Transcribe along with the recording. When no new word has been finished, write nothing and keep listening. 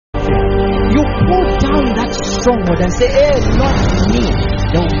stronghold and say, hey, not me.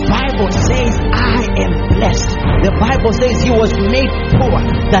 The Bible says I am blessed. The Bible says he was made poor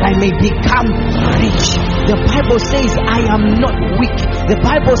that I may become rich. The Bible says I am not weak. The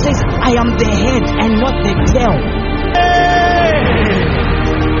Bible says I am the head and not the tail. Hey!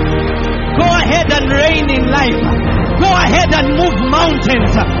 Go ahead and reign in life. Go ahead and move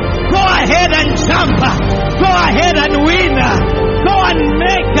mountains. Go ahead and jump. Go ahead and win. Go and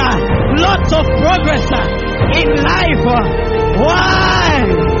make lots of progress in life. Why?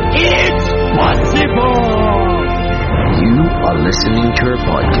 It's possible. You are listening to a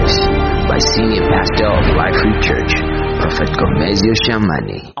podcast by Senior Pastor of Life Free Church, Prophet Gomezyo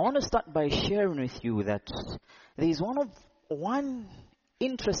Shamane. I want to start by sharing with you that there is one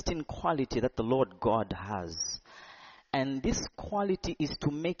interesting quality that the Lord God has. And this quality is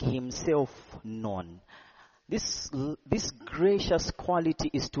to make himself known. This gracious quality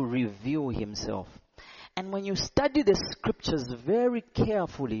is to reveal himself. And when you study the scriptures very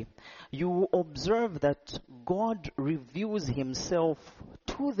carefully, you will observe that God reveals himself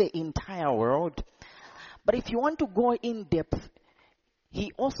to the entire world. But if you want to go in depth,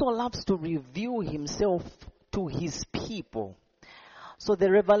 he also loves to reveal himself to his people. So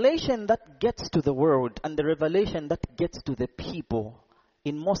the revelation that gets to the world and the revelation that gets to the people,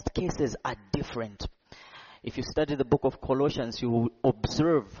 in most cases, are different. If you study the book of Colossians, you will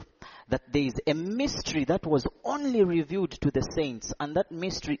observe that there is a mystery that was only revealed to the saints, and that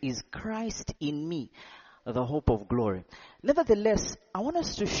mystery is Christ in me, the hope of glory. Nevertheless, I want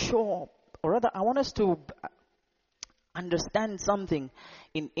us to show, or rather, I want us to understand something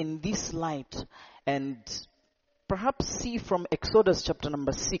in this light, and perhaps see from Exodus chapter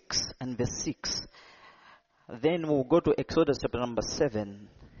number 6 and verse 6. Then we'll go to Exodus chapter number 7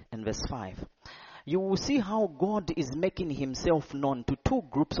 and verse 5. You will see how God is making himself known to two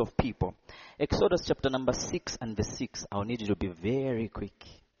groups of people. Exodus chapter number 6 and verse 6. I'll need you to be very quick.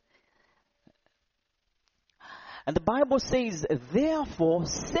 And the Bible says, therefore,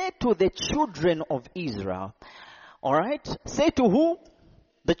 say to the children of Israel. Alright? Say to who?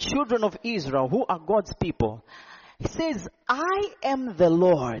 The children of Israel, who are God's people. He says, I am the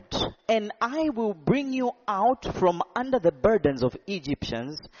Lord, and I will bring you out from under the burdens of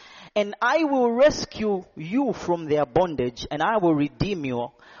Egyptians, and I will rescue you from their bondage, and I will redeem you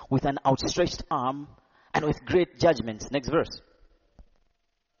with an outstretched arm and with great judgments. Next verse.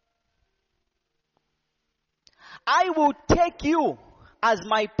 I will take you as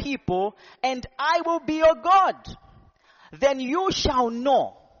my people, and I will be your God. Then you shall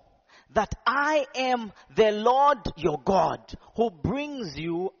know that I am the Lord your God, who brings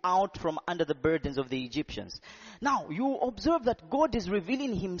you out from under the burdens of the Egyptians. Now, you observe that God is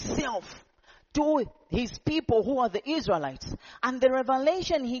revealing himself to his people who are the Israelites. And the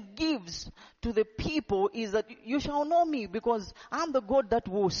revelation he gives to the people is that you shall know me, because I'm the God that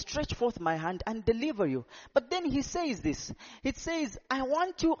will stretch forth my hand and deliver you. But then he says this. It says, I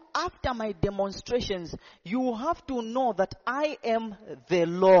want you, after my demonstrations, you have to know that I am the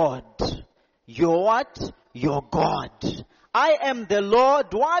Lord. Your what? Your God. I am the Lord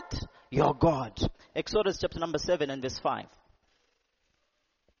what? Your God. Exodus chapter number 7 and verse 5.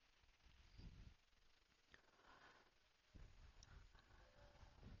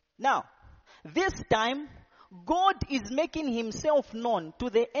 Now, this time, God is making himself known to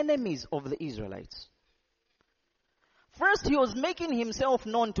the enemies of the Israelites. First, he was making himself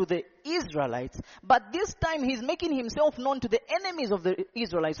known to the Israelites, but this time he's making himself known to the enemies of the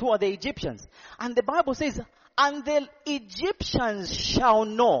Israelites, who are the Egyptians. And the Bible says, and the Egyptians shall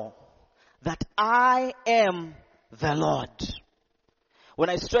know that I am the Lord, when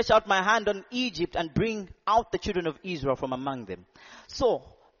I stretch out my hand on Egypt and bring out the children of Israel from among them. So,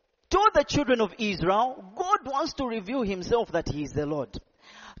 to the children of Israel, God wants to reveal himself that he is the Lord.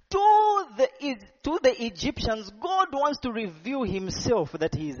 To the Egyptians, God wants to reveal himself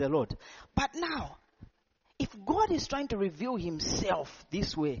that he is the Lord. But now, if God is trying to reveal himself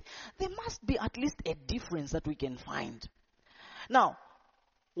this way, there must be at least a difference that we can find. Now,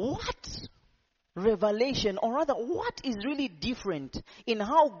 what revelation, or rather, what is really different in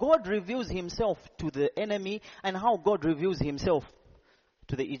how God reveals himself to the enemy and how God reveals himself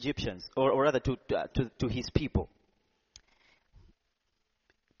to the Egyptians, or rather to his people?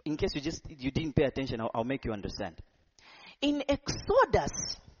 In case you didn't pay attention, I'll make you understand. In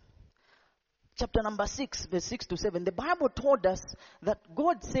Exodus chapter number 6, verse 6 to 7, the Bible told us that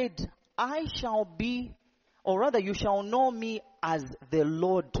God said, I shall be, or rather you shall know me as the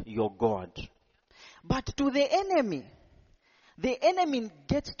Lord your God. But to the enemy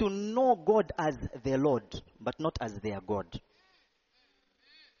gets to know God as the Lord, but not as their God.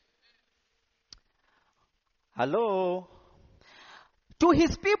 Hello? To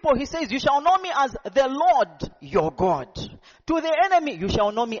his people, he says, you shall know me as the Lord your God. To the enemy, you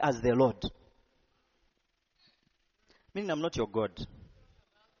shall know me as the Lord. Meaning I'm not your God.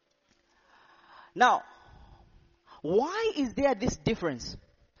 Now, why is there this difference?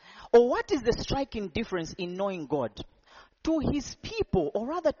 Or what is the striking difference in knowing God? To his people, or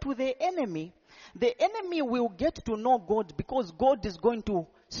rather to the enemy will get to know God because God is going to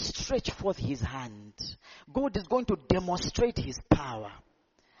stretch forth his hand. God is going to demonstrate his power.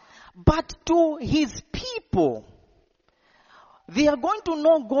 But to his people, they are going to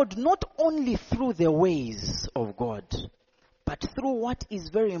know God not only through the ways of God, but through what is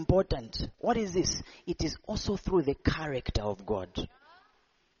very important. What is this? It is also through the character of God.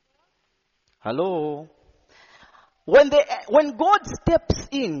 Hello? When God steps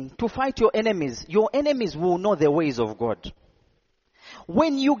in to fight your enemies will know the ways of God.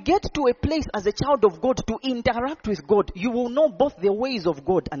 When you get to a place as a child of God to interact with God, you will know both the ways of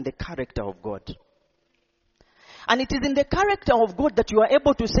God and the character of God. And it is in the character of God that you are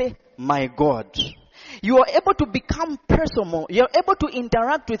able to say, my God. You are able to become personal. You are able to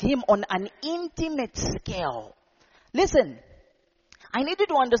interact with him on an intimate scale. Listen, I need you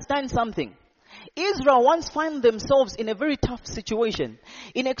to understand something. Israel once found themselves in a very tough situation.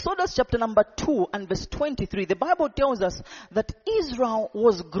 In Exodus chapter number 2 and verse 23, the Bible tells us that Israel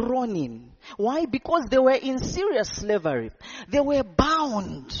was groaning. Why? Because they were in serious slavery. They were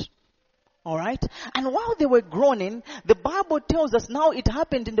bound. Alright? And while they were groaning, the Bible tells us now it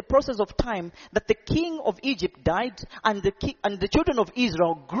happened in the process of time that the king of Egypt died and the children of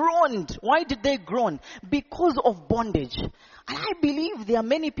Israel groaned. Why did they groan? Because of bondage. And I believe there are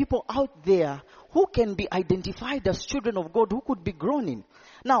many people out there who can be identified as children of God who could be groaning.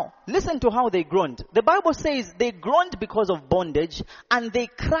 Now, listen to how they groaned. The Bible says they groaned because of bondage and they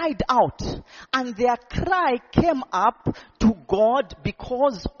cried out. And their cry came up to God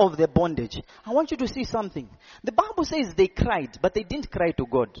because of the bondage. I want you to see something. The Bible says they cried, but they didn't cry to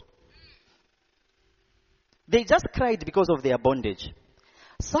God. They just cried because of their bondage.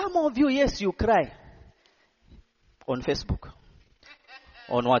 Some of you, yes, you cry on Facebook,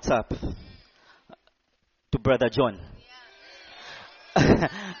 on WhatsApp, to Brother John.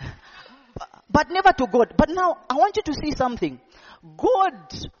 But never to God. But now, I want you to see something. God,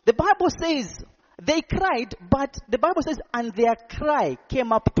 the Bible says, they cried, but the Bible says, and their cry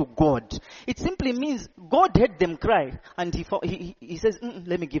came up to God. It simply means God heard them cry, and he says,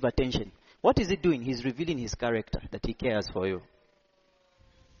 let me give attention. What is he doing? He's revealing his character, that he cares for you.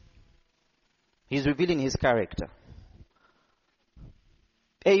 He's revealing his character.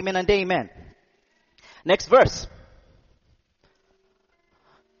 Amen and amen. Next verse.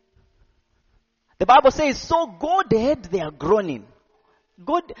 The Bible says, so God heard their groaning.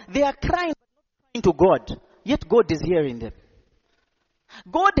 God, they are crying, but not crying to God. Yet God is hearing them.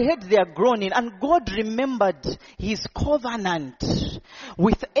 God heard their groaning, and God remembered his covenant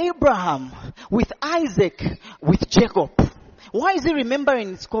with Abraham, with Isaac, with Jacob. Why is he remembering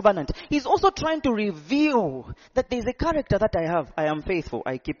his covenant? He's also trying to reveal that there's a character that I have. I am faithful.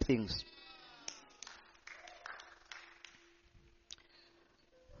 I keep things.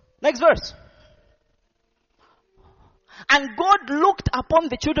 Next verse. And God looked upon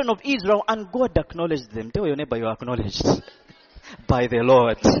the children of Israel and God acknowledged them. Tell your neighbor you are acknowledged by the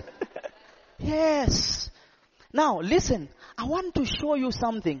Lord. Yes. Now listen, I want to show you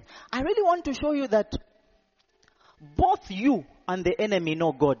something. I really want to show you that both you and the enemy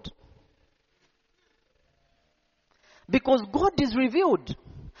know God. Because God is revealed.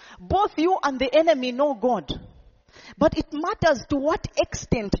 Both you and the enemy know God. But it matters to what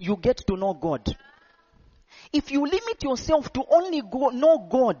extent you get to know God. If you limit yourself to only know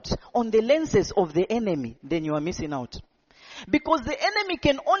God on the lenses of the enemy, then you are missing out. Because the enemy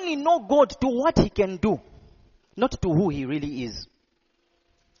can only know God to what he can do, not to who he really is.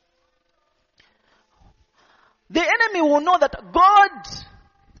 The enemy will know that God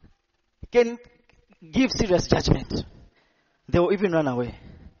can give serious judgment. They will even run away.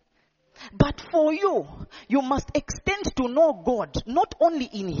 But for you, you must extend to know God, not only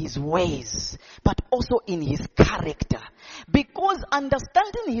in his ways, but also in his character. Because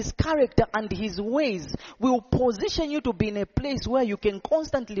understanding his character and his ways will position you to be in a place where you can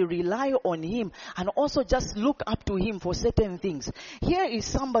constantly rely on him and also just look up to him for certain things. Here is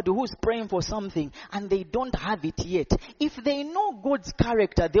somebody who's praying for something and they don't have it yet. If they know God's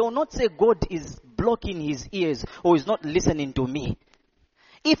character, they will not say God is blocking his ears or is not listening to me.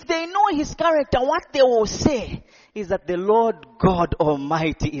 If they know his character, what they will say is that the Lord God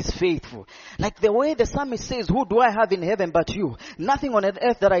Almighty is faithful. Like the way the psalmist says, who do I have in heaven but you? Nothing on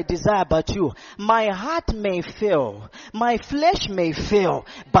earth that I desire but you. My heart may fail, my flesh may fail,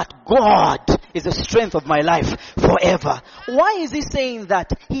 but God is the strength of my life forever. Why is he saying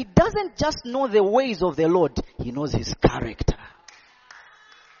that? He doesn't just know the ways of the Lord, he knows his character.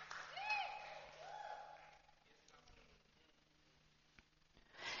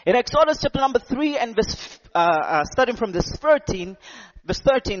 In Exodus chapter number 3 and starting from verse 13,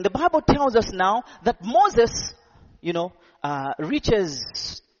 the Bible tells us now that Moses,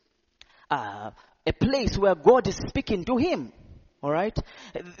 reaches a place where God is speaking to him, alright,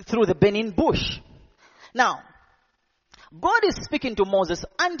 through the burning bush. Now, God is speaking to Moses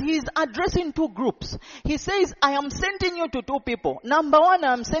and he's addressing two groups. He says, I am sending you to two people. Number one,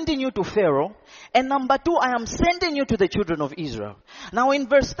 I am sending you to Pharaoh. And number two, I am sending you to the children of Israel. Now in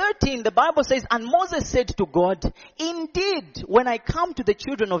verse 13, the Bible says, and Moses said to God, indeed, when I come to the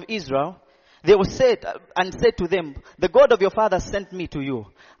children of Israel, they will said to them, the God of your father sent me to you.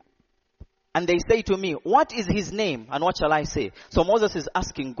 And they say to me, what is his name? And what shall I say? So Moses is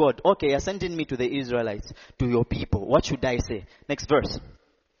asking God, okay, you're sending me to the Israelites, to your people. What should I say? Next verse.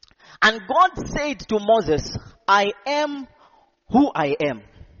 And God said to Moses, I am who I am.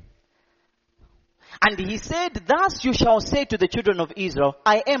 And he said, thus you shall say to the children of Israel,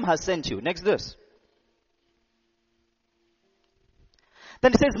 I am has sent you. Next verse.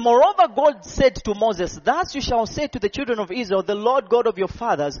 Then it says, moreover, God said to Moses, thus you shall say to the children of Israel, the Lord God of your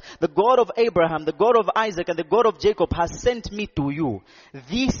fathers, the God of Abraham, the God of Isaac, and the God of Jacob has sent me to you.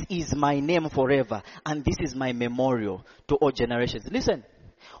 This is my name forever, and this is my memorial to all generations. Listen,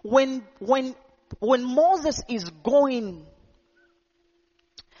 when Moses is going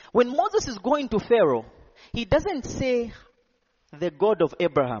to Pharaoh, he doesn't say the God of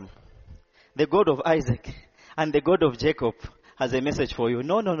Abraham, the God of Isaac, and the God of Jacob has a message for you.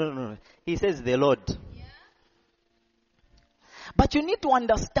 No. He says the Lord. Yeah. But you need to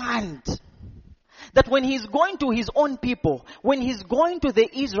understand that when he's going to his own people, when he's going to the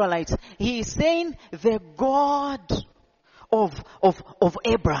Israelites, he is saying the God of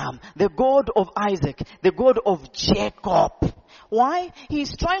Abraham, the God of Isaac, the God of Jacob. Why?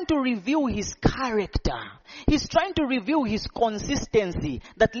 He's trying to reveal his character. He's trying to reveal his consistency.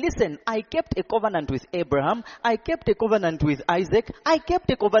 That listen, I kept a covenant with Abraham. I kept a covenant with Isaac. I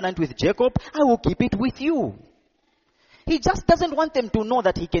kept a covenant with Jacob. I will keep it with you. He just doesn't want them to know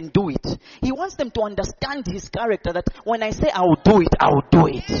that he can do it. He wants them to understand his character, that when I say I will do it, I will do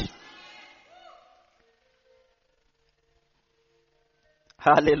it.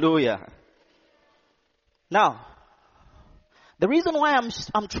 Hallelujah. Now, the reason why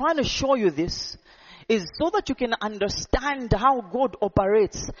I'm trying to show you this is so that you can understand how God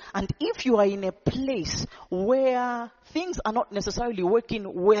operates. And if you are in a place where things are not necessarily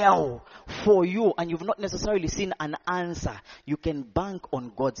working well for you and you've not necessarily seen an answer, you can bank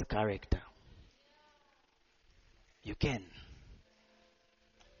on God's character. You can.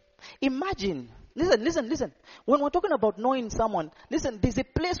 Imagine, listen. When we're talking about knowing someone, listen, there's a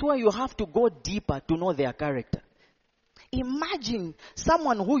place where you have to go deeper to know their character. Imagine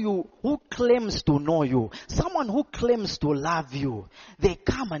someone who claims to know you, someone who claims to love you. They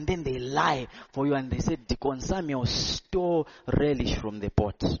come and then they lie for you and they say, Deacon Samuel stole relish from the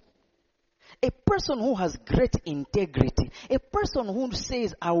pot. A person who has great integrity, a person who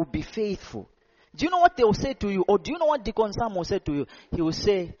says, I will be faithful. Do you know what they will say to you? Or do you know what Deacon Samuel will say to you? He will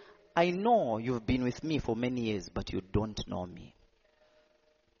say, I know you've been with me for many years, but you don't know me.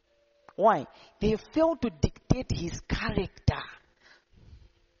 Why? They failed to dictate his character.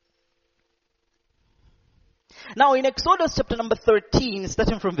 Now in Exodus chapter number 13,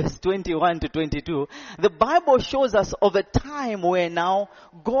 starting from verse 21 to 22, the Bible shows us of a time where now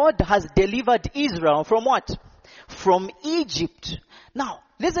God has delivered Israel from what? From Egypt. Now,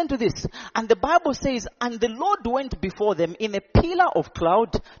 listen to this. And the Bible says, and the Lord went before them in a pillar of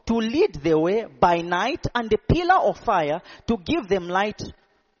cloud to lead the way by night, and a pillar of fire to give them light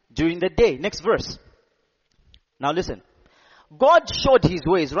during the day. Next verse. Now listen. God showed his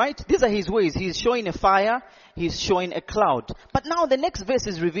ways, right? These are his ways. He's showing a fire. He's showing a cloud. But now the next verse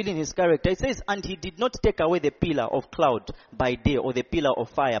is revealing his character. It says, and he did not take away the pillar of cloud by day or the pillar of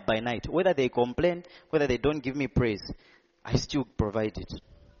fire by night. Whether they complain, whether they don't give me praise, I still provide it.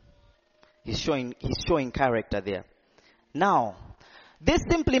 He's showing character there. Now, this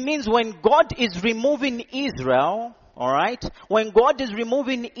simply means when God is removing Israel, alright, when God is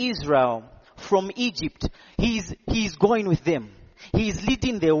removing Israel from Egypt, he's going with them. He is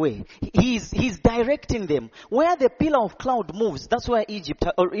leading the way. He's directing them. Where the pillar of cloud moves, that's where Egypt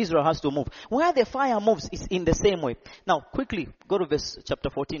or Israel has to move. Where the fire moves is in the same way. Now, quickly, go to chapter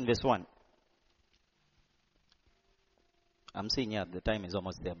 14, verse 1. I'm seeing, the time is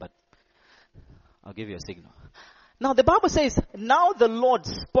almost there, but I'll give you a signal. Now, the Bible says, now the Lord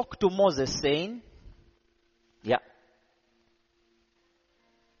spoke to Moses, saying,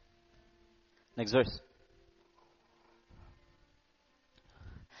 next verse.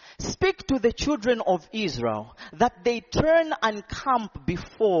 Speak to the children of Israel that they turn and camp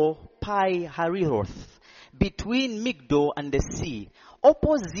before Pi Hahiroth, between Migdol and the sea,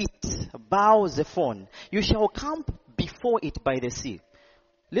 opposite Baal Zephon. You shall camp before it by the sea.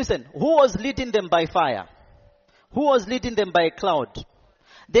 Listen, who was leading them by fire? Who was leading them by cloud?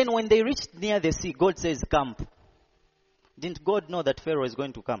 Then when they reached near the sea, God says, camp. Didn't God know that Pharaoh is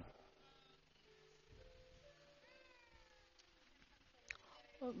going to come?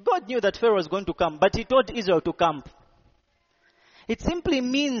 God knew that Pharaoh was going to come, but he told Israel to camp. It simply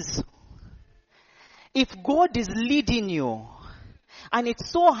means if God is leading you, and it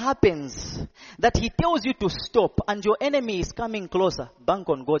so happens that he tells you to stop and your enemy is coming closer, bank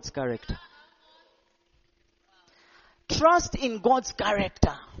on God's character. Trust in God's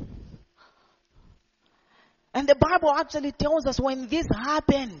character. And the Bible actually tells us when this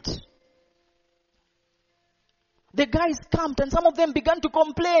happened, the guys camped and some of them began to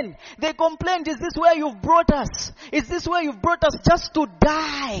complain. They complained, is this where you've brought us? Is this where you've brought us just to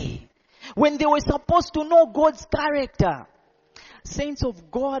die? When they were supposed to know God's character. Saints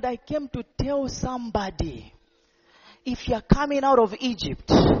of God, I came to tell somebody, if you're coming out of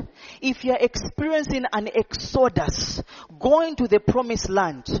Egypt, if you're experiencing an exodus, going to the promised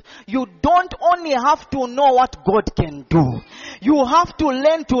land, you don't only have to know what God can do. You have to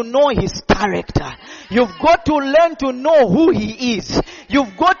learn to know His character. You've got to learn to know who He is.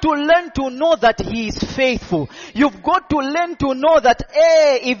 You've got to learn to know that He is faithful. You've got to learn to know that,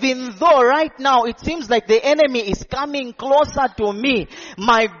 even though right now it seems like the enemy is coming closer to me,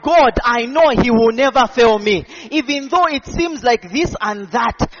 my God, I know He will never fail me. Even though it seems like this and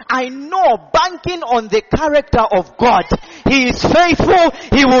that, I know, banking on the character of God, He is faithful,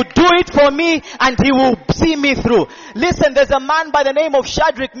 He will do it for me, and He will see me through. Listen, there's a man by the name of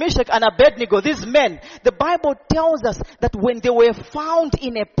Shadrach, Meshach, and Abednego. These men, the Bible tells us that when they were found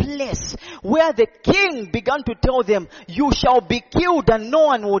in a place where the king began to tell them, you shall be killed and no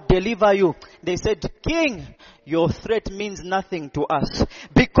one will deliver you, they said, King, your threat means nothing to us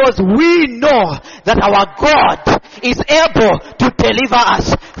because we know that our God is able to deliver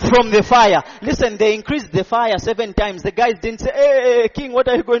us from the fire. Listen, they increased the fire 7 times. The guys didn't say, hey, King, what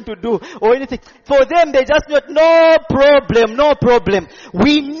are you going to do? Or anything. For them, they just said, no problem.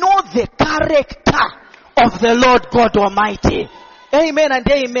 We know the character of the Lord God Almighty. Amen and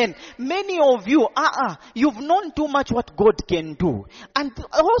amen. Many of you, you've known too much what God can do. And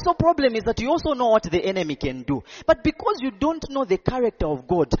also problem is that you also know what the enemy can do. But because you don't know the character of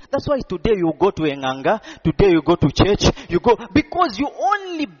God, that's why today you go to Enganga, today you go to church, because you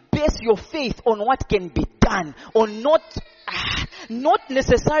only base your faith on what can be done, on not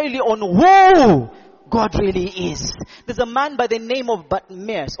necessarily on who God really is. There's a man by the name of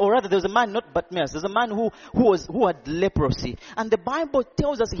Bartimaeus, or rather there's a man, not Bartimaeus, there's a man who had leprosy. And the Bible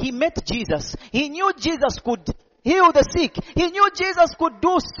tells us he met Jesus. He knew Jesus could heal the sick. He knew Jesus could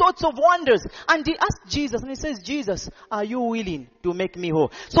do sorts of wonders. And he asked Jesus, and he says, Jesus, are you willing to make me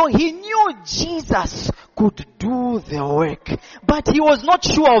whole? So he knew Jesus could do the work. But he was not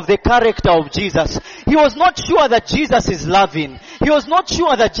sure of the character of Jesus. He was not sure that Jesus is loving. He was not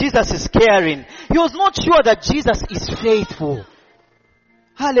sure that Jesus is caring. He was not sure that Jesus is faithful.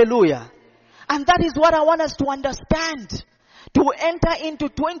 Hallelujah. And that is what I want us to understand. To enter into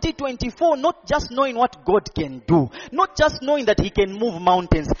 2024, not just knowing what God can do, not just knowing that He can move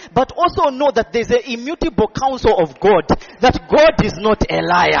mountains, but also know that there's an immutable counsel of God, that God is not a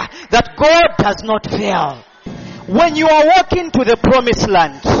liar, that God does not fail. When you are walking to the promised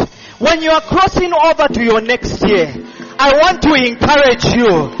land, when you are crossing over to your next year, I want to encourage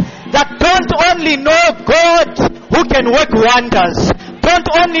you that don't only know God who can work wonders, don't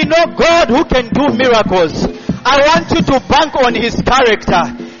only know God who can do miracles. I want you to bank on His character.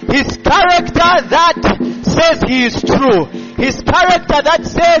 His character that says He is true. His character that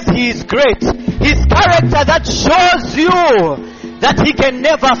says He is great. His character that shows you that He can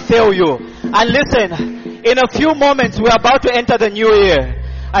never fail you. And listen, in a few moments we're about to enter the new year.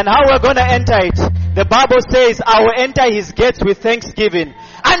 And how we're going to enter it, the Bible says, I will enter His gates with thanksgiving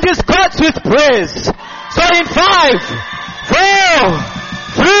and His courts with praise. So in 5, 4,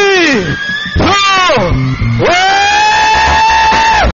 3, 2, 1.